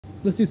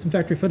let's do some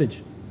factory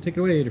footage. Take it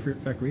away,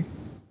 Adafruit Factory.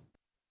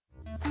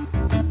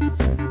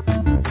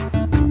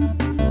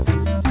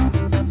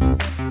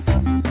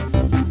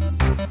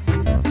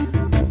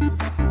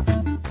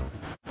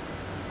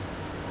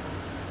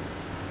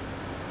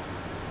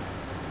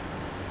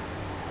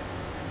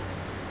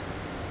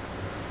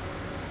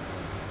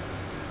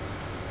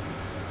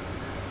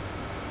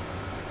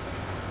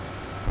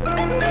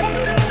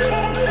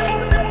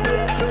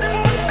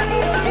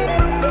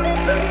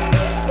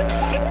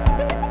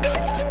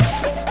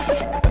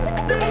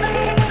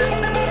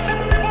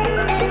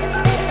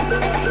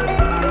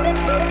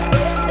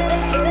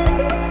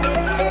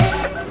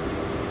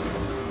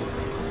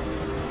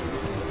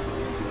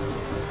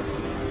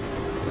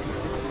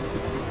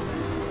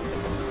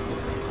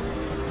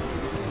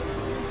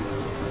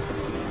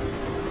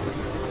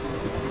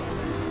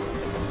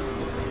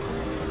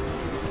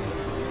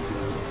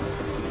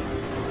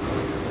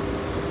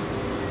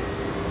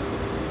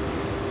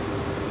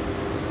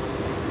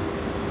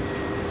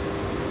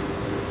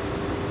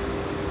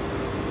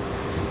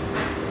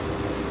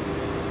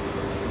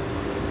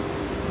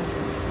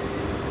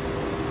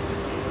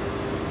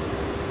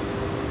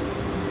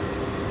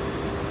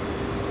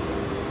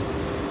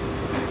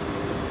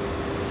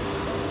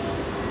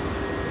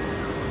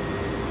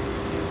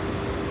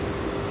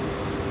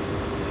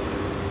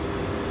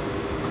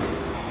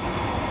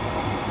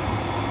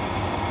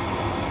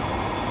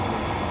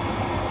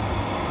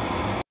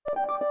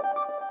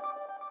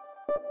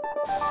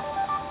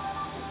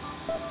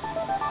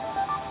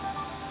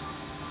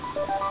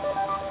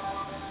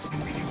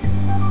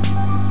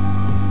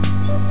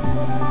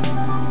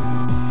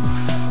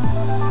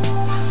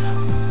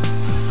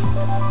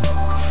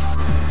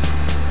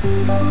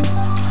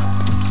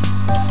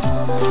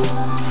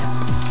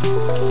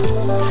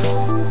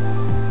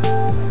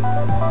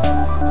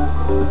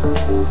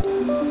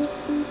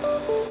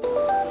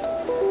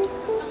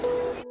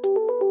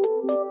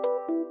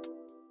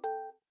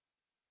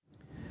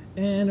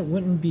 And it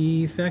wouldn't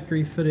be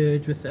factory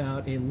footage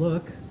without a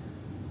look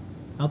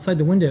outside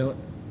the window.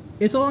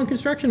 It's all in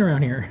construction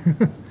around here.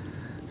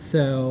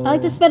 So I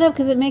like to sped up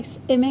because it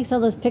makes all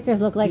those pickers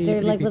look like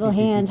they're like little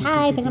hands.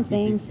 Hi, picking up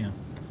things. Yeah.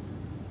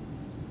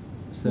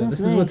 So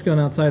this is what's going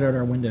outside at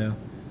our window.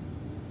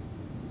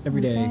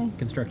 Everyday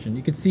construction.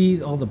 You can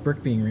see all the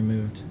brick being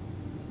removed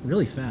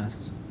really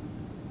fast.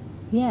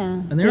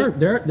 Yeah. And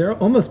they're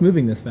almost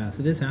moving this fast.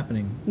 It is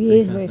happening. It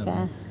is very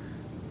fast.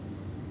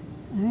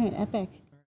 All right, epic.